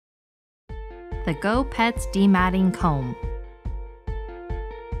the GoPets Dematting Comb.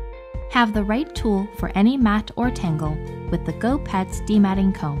 Have the right tool for any mat or tangle with the GoPets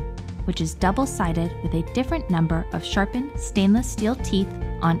Dematting Comb, which is double-sided with a different number of sharpened stainless steel teeth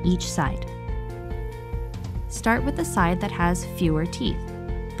on each side. Start with the side that has fewer teeth,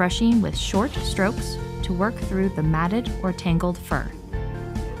 brushing with short strokes to work through the matted or tangled fur.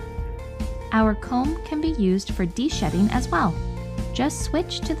 Our comb can be used for deshedding as well. Just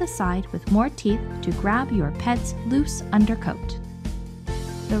switch to the side with more teeth to grab your pet's loose undercoat.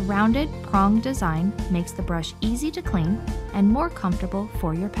 The rounded prong design makes the brush easy to clean and more comfortable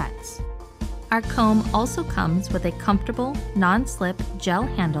for your pets. Our comb also comes with a comfortable, non-slip gel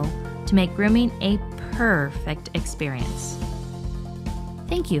handle to make grooming a perfect experience.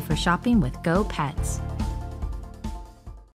 Thank you for shopping with GoPets.